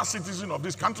of another citizen of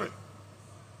this country.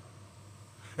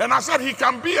 And I said, he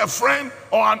can be a friend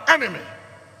or an enemy.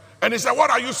 And he said, what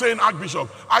are you saying, Archbishop?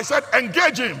 I said,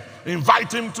 engage him.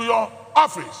 Invite him to your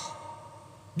office.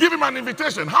 Give him an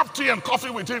invitation. Have tea and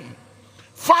coffee with him.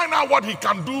 Find out what he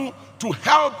can do to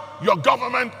help your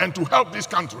government and to help this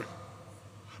country.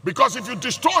 Because if you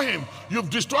destroy him, you've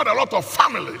destroyed a lot of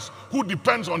families who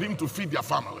depends on him to feed their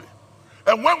family.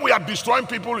 And when we are destroying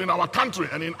people in our country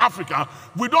and in Africa,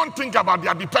 we don't think about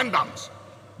their dependents.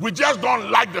 We just don't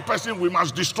like the person. We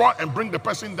must destroy and bring the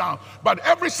person down. But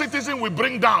every citizen we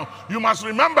bring down, you must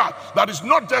remember that it's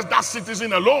not just that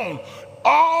citizen alone.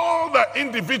 All the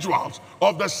individuals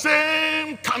of the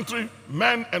same country,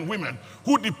 men and women,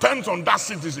 who depends on that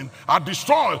citizen are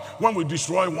destroyed when we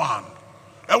destroy one.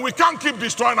 And we can't keep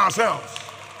destroying ourselves.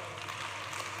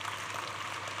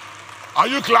 Are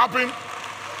you clapping?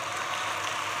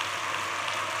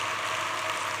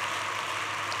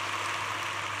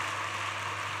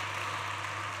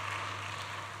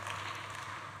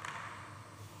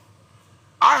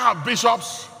 I have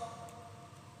bishops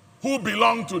who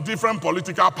belong to different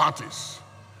political parties.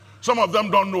 Some of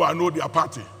them don't know I know their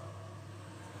party,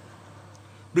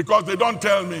 because they don't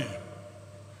tell me.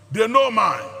 They know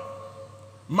mine.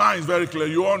 Mine is very clear.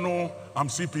 You all know I'm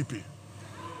CPP.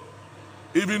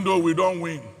 Even though we don't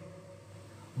win.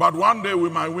 But one day we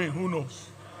might win, who knows?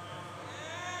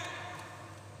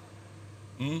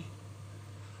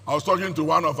 I was talking to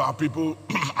one of our people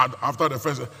after the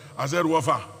first. I said,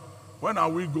 Wafa, when are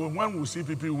we going? When will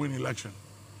CPP win election?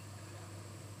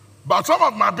 But some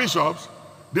of my bishops,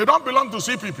 they don't belong to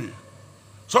CPP.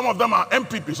 Some of them are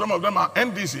MPP, some of them are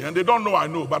NDC, and they don't know I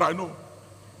know, but I know.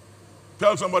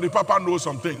 Tell somebody, Papa knows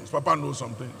some things. Papa knows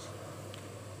some things.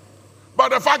 But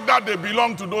the fact that they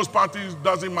belong to those parties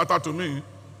doesn't matter to me.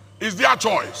 It's their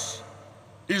choice.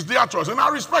 It's their choice. And I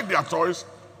respect their choice.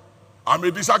 I may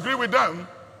disagree with them,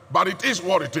 but it is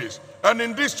what it is. And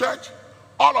in this church,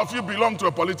 all of you belong to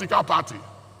a political party.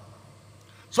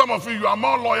 Some of you are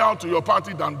more loyal to your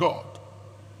party than God.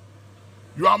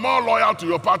 You are more loyal to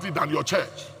your party than your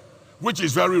church, which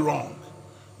is very wrong.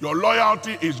 Your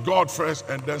loyalty is God first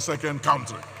and then second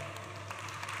country.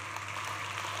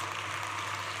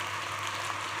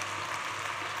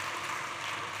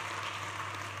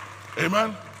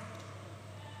 Amen?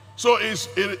 So it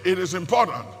is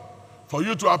important for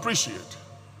you to appreciate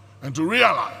and to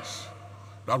realize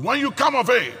that when you come of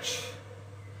age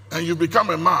and you become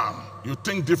a man, you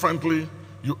think differently,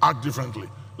 you act differently.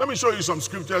 Let me show you some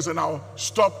scriptures and I'll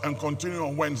stop and continue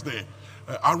on Wednesday.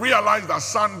 I realize that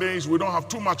Sundays we don't have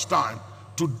too much time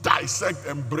to dissect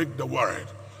and break the word.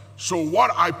 So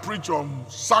what I preach on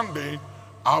Sunday,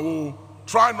 I will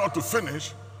try not to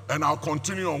finish and I'll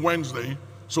continue on Wednesday.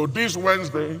 So this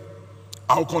Wednesday,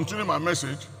 I'll continue my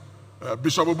message.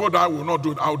 Bishop Oboda will not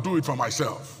do it. I'll do it for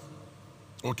myself.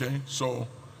 Okay? So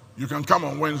you can come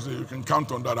on Wednesday. You can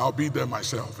count on that. I'll be there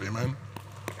myself. Amen?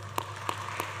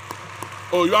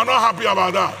 Oh, you are not happy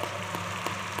about that?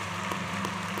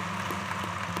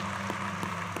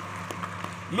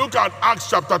 Look at Acts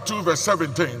chapter 2, verse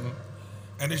 17.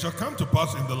 And it shall come to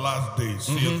pass in the last days,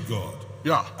 saith God,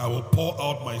 Yeah. I will pour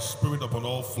out my spirit upon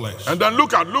all flesh. And then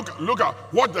look at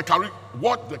what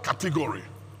the category,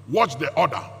 what's the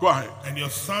order. Go ahead. And your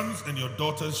sons and your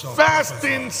daughters shall First prophesy.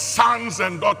 thing, sons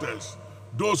and daughters,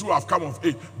 those who have come of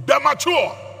age, the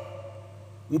mature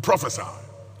will prophesy.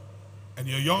 And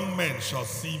your young men shall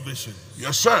see visions.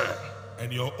 Yes, sir.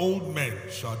 And your old men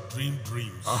shall dream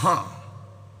dreams.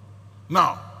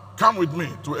 Now, come with me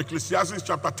to Ecclesiastes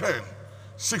chapter 10,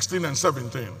 16 and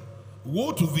 17.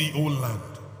 Woe to thee, O land,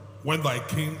 when thy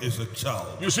king is a child.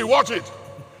 You see, watch it.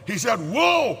 He said,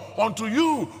 woe unto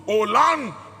you, O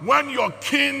land, when your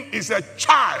king is a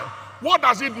child. What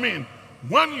does it mean?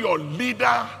 When your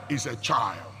leader is a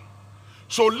child.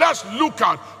 So let's look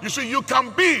at, you see, you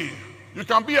can be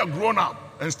a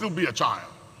grown-up and still be a child.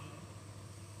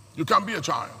 You can be a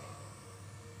child.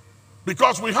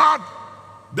 Because we had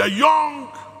the young,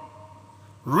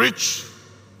 rich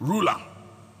ruler.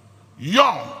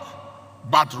 Young,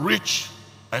 but rich,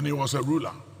 and he was a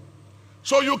ruler.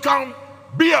 So you can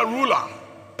be a ruler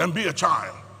and be a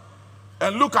child.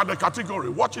 And look at the category.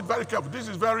 Watch it very carefully. This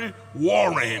is very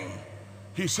warring.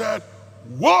 He said,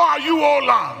 woe are you, O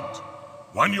land,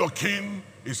 when your king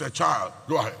is a child.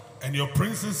 Go ahead. And your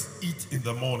princes eat in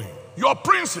the morning. Your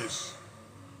princes,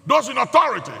 those in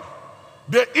authority,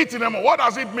 they eat in the morning. What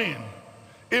does it mean?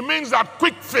 It means that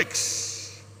quick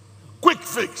fix. Quick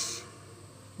fix.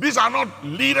 These are not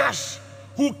leaders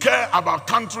who care about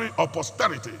country or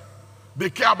posterity. They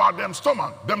care about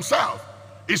themselves.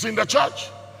 It's in the church.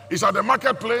 It's at the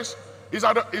marketplace. It's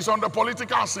on the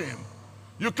political scene.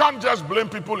 You can't just blame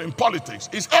people in politics.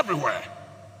 It's everywhere.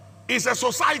 It's a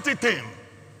society thing.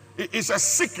 It's a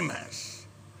sickness.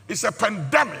 It's a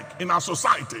pandemic in our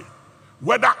society.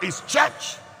 Whether it's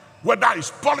church, whether it's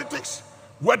politics,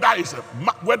 whether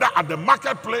at the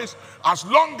marketplace, as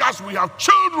long as we have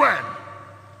children,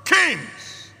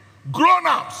 kings,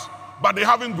 Grown-ups, but they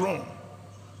haven't grown.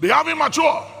 They haven't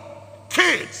matured.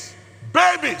 Kids,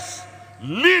 babies,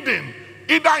 leading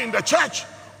either in the church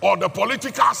or the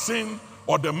political scene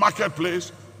or the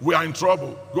marketplace. We are in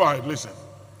trouble. Go ahead, listen.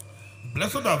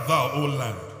 Blessed art thou, O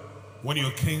land, when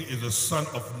your king is a son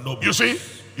of nobles.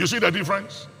 You see the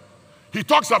difference? He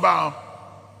talks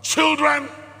about children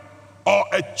or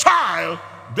a child,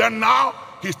 then now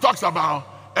he talks about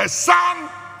a son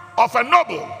of a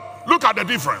noble. Look at the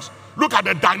difference. Look at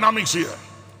the dynamics here.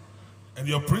 And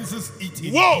your princes eat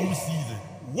in due season.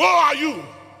 Woe are you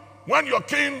when your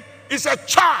king is a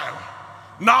child.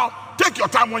 Now, take your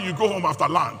time when you go home after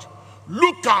lunch.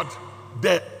 Look at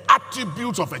the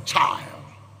attributes of a child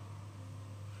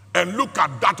and look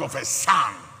at that of a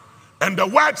son. And the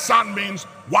word son means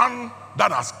one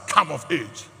that has come of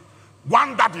age,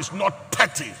 one that is not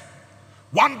petty,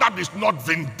 one that is not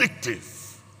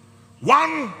vindictive,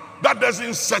 one that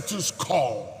doesn't settle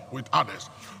score with others,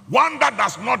 one that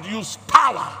does not use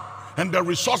power and the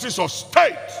resources of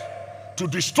state to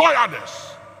destroy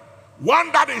others,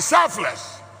 one that is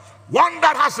selfless, one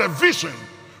that has a vision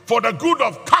for the good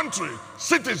of country,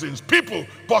 citizens, people,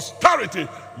 posterity.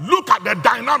 Look at the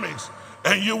dynamics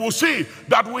and you will see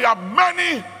that we have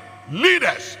many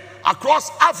leaders across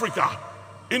Africa,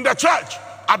 in the church,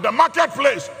 at the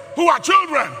marketplace, who are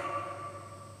children,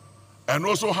 and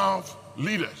also have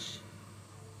leaders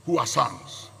who are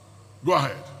sons. Go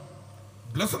ahead.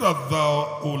 Blessed art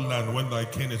thou, O land, when thy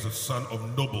king is a son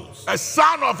of nobles. A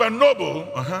son of a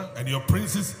noble. And your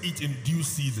princes eat in due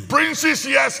season. Princes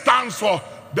here stands for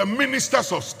the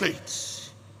ministers of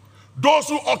states, those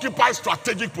who occupy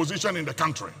strategic position in the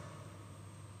country.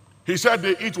 He said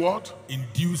they eat what? In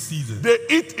due season. They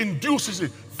eat in due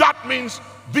season. That means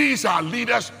these are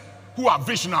leaders who are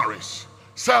visionaries,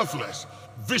 selfless,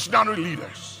 visionary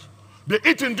leaders. They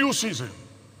eat in due season.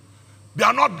 They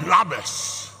are not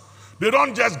grabbers. They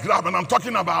don't just grab, and I'm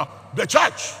talking about the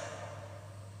church,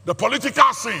 the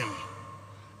political scene,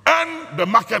 and the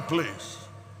marketplace.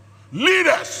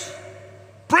 Leaders,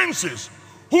 princes,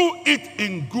 who eat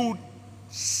in good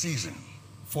season.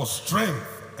 For strength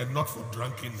and not for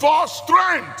drunkenness. For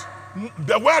strength.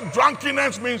 The word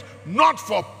drunkenness means not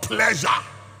for pleasure.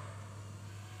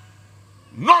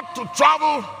 Not to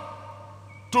travel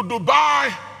to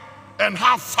Dubai and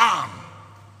have fun.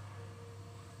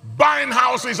 Buying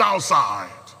houses outside.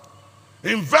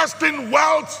 Investing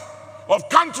wealth of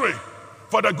country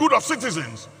for the good of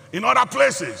citizens in other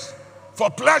places. For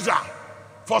pleasure.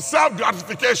 For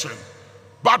self-gratification.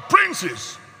 But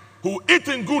princes who eat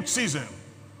in good season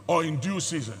or in due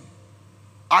season.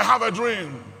 I have a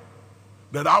dream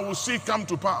that I will see come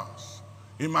to pass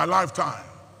in my lifetime.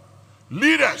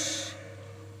 Leaders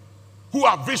who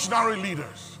are visionary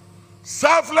leaders,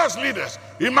 selfless leaders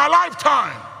in my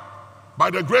lifetime, by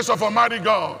the grace of Almighty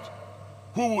God,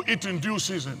 who will eat in due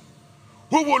season,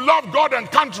 who will love God and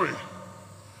country,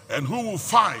 and who will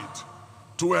fight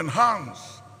to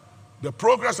enhance the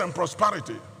progress and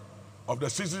prosperity of the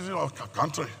citizens of the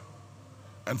country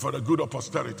and for the good of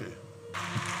posterity.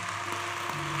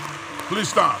 Please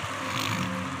stand.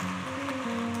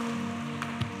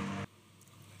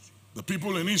 The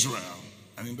people in Israel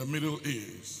and in the Middle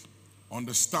East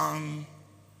understand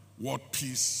what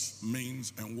peace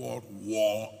means and what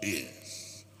war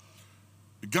is.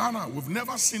 Ghana, we've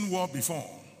never seen war before,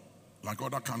 like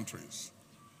other countries.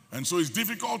 And so it's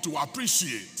difficult to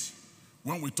appreciate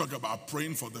when we talk about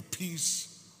praying for the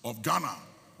peace of Ghana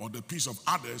or the peace of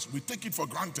others. We take it for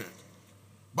granted.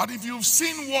 But if you've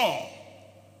seen war,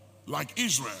 like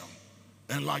Israel,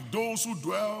 and like those who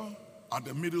dwell at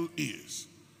the Middle East,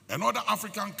 and other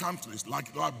African countries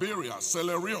like Liberia,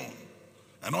 Sierra Leone,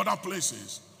 and other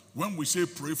places, when we say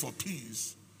pray for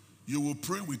peace, you will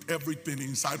pray with everything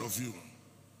inside of you.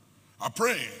 I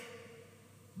pray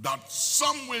that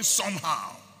some way,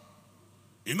 somehow,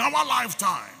 in our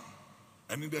lifetime,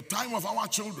 and in the time of our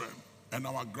children, and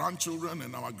our grandchildren,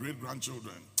 and our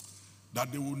great-grandchildren,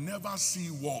 that they will never see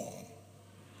war.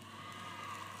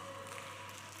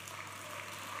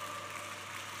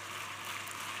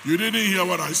 You didn't hear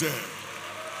what I said.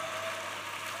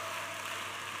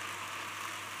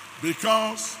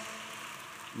 Because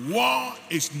war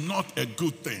is not a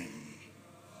good thing.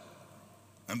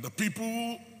 And the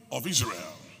people of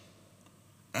Israel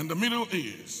and the Middle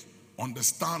East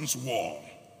understands war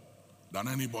than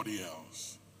anybody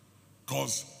else.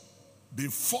 Because they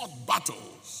fought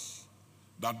battles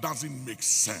that doesn't make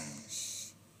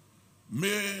sense.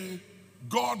 May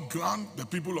God grant the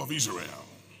people of Israel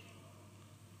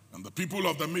and the people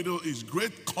of the Middle East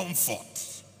great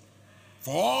comfort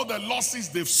for all the losses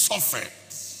they've suffered.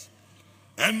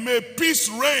 And may peace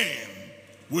reign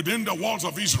within the walls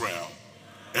of Israel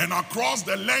and across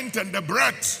the length and the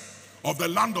breadth of the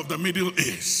land of the Middle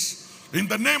East. In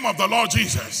the name of the Lord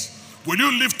Jesus, will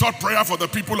you lift up prayer for the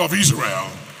people of Israel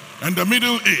and the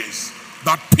Middle East,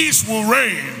 that peace will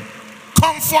reign,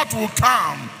 comfort will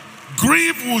come,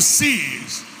 grief will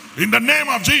cease, in the name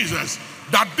of Jesus,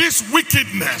 that this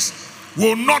wickedness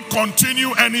will not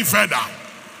continue any further.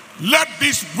 Let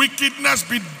this wickedness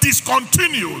be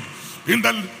discontinued in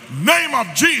the name of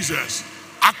Jesus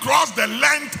across the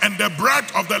length and the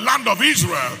breadth of the land of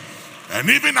Israel and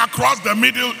even across the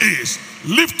Middle East.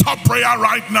 Lift up prayer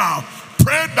right now.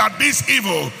 Pray that this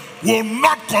evil will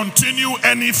not continue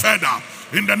any further.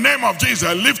 In the name of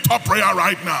Jesus, lift up prayer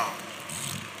right now.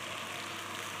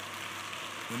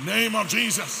 In the name of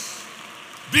Jesus,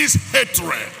 this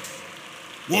hatred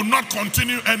will not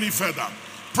continue any further.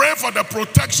 Pray for the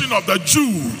protection of the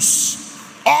Jews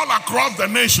all across the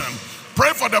nation.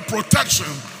 Pray for the protection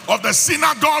of the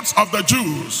synagogues of the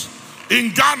Jews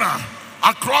in Ghana,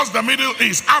 across the Middle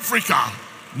East, Africa,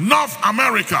 North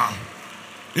America.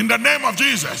 In the name of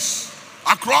Jesus,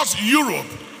 across Europe,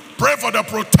 pray for the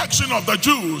protection of the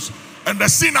Jews and the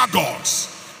synagogues.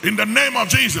 In the name of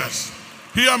Jesus,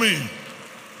 hear me.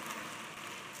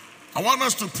 I want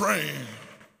us to pray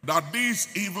that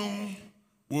this evil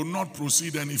will not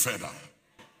proceed any further,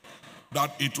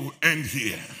 that it will end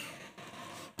here.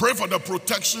 Pray for the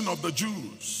protection of the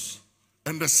Jews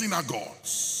and the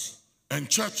synagogues and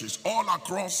churches all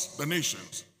across the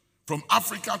nations, from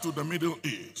Africa to the Middle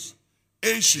East,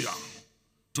 Asia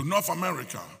to North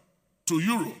America to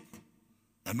Europe,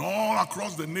 and all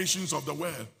across the nations of the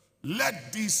world.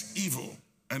 Let this evil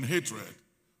and hatred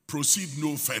proceed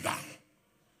no further.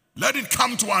 Let it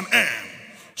come to an end.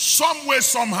 Some way,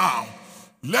 somehow,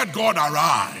 let God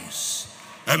arise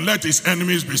and let his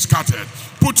enemies be scattered.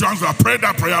 Put your hands up, pray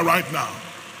that prayer right now.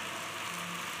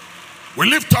 We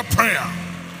lift up prayer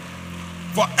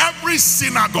for every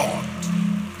synagogue,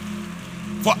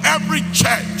 for every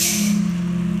church,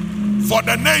 for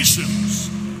the nations,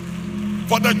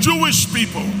 for the Jewish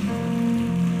people,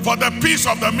 for the peace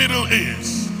of the Middle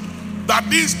East, that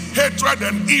this hatred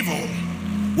and evil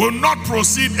will not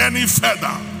proceed any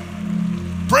further.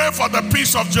 Pray for the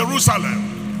peace of Jerusalem.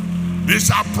 They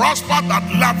shall prosper that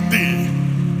love thee.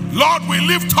 Lord, we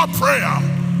lift up prayer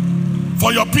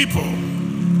for your people,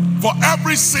 for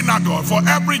every synagogue, for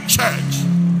every church,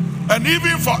 and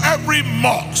even for every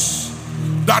mosque,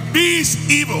 that these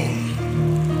evil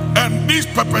and these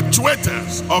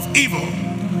perpetuators of evil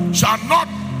shall not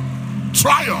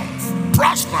triumph,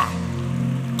 prosper,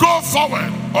 go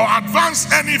forward, or advance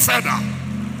any further.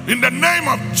 In the name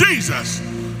of Jesus,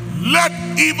 let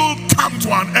evil come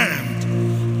to an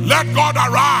end. Let God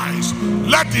arise.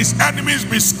 Let his enemies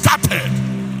be scattered.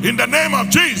 In the name of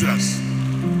Jesus.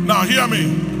 Now hear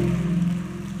me.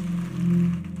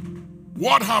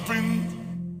 What happened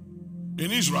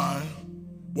in Israel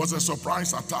was a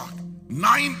surprise attack.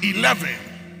 9/11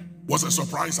 was a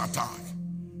surprise attack.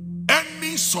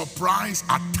 Any surprise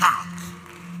attack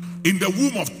in the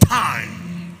womb of time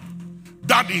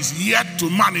that is yet to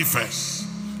manifest,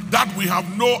 that we have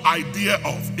no idea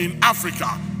of, in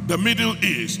Africa, the Middle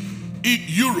East,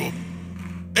 Europe,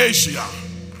 Asia,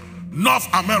 North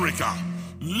America,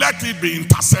 let it be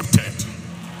intercepted.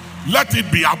 Let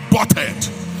it be aborted.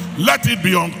 Let it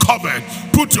be uncovered.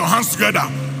 Put your hands together.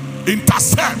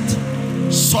 Intercept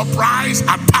surprise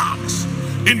attacks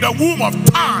in the womb of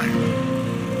time,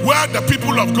 where the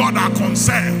people of God are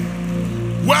concerned,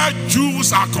 where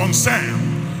Jews are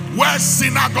concerned, where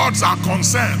synagogues are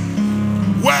concerned,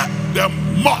 where the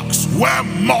mosques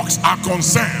are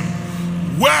concerned,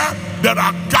 where there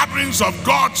are gatherings of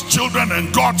God's children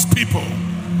and God's people,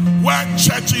 where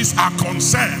churches are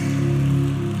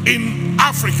concerned, in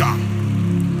Africa,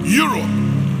 Europe,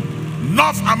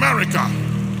 North America,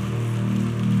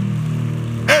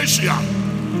 Asia,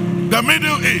 the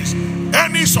Middle East,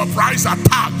 any surprise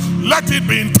attack, let it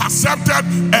be intercepted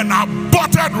and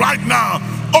aborted right now.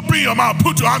 Open your mouth,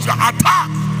 put your hands together. Attack,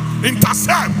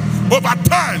 intercept,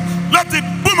 overturn. Let it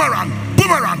boomerang,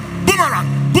 boomerang, boomerang,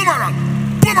 boomerang,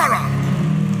 boomerang.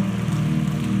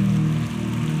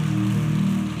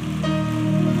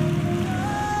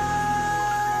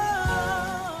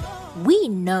 We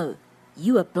know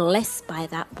you are blessed by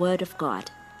that word of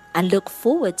God and look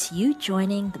forward to you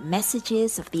joining the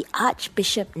messages of the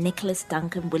Archbishop Nicholas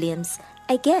Duncan Williams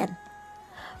again.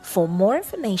 For more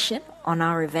information on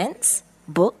our events,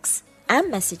 books, and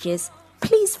messages,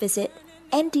 please visit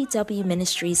NDW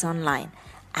Ministries online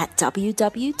at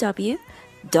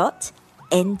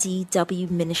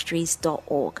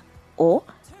www.ndwministries.org or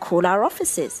call our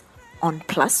offices on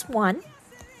 +1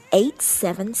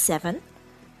 877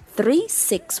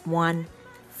 361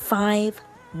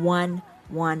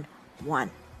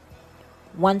 5111.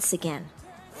 Once again,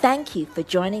 thank you for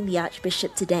joining the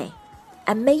Archbishop today,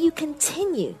 and may you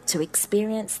continue to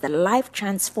experience the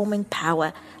life-transforming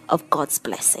power of God's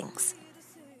blessings.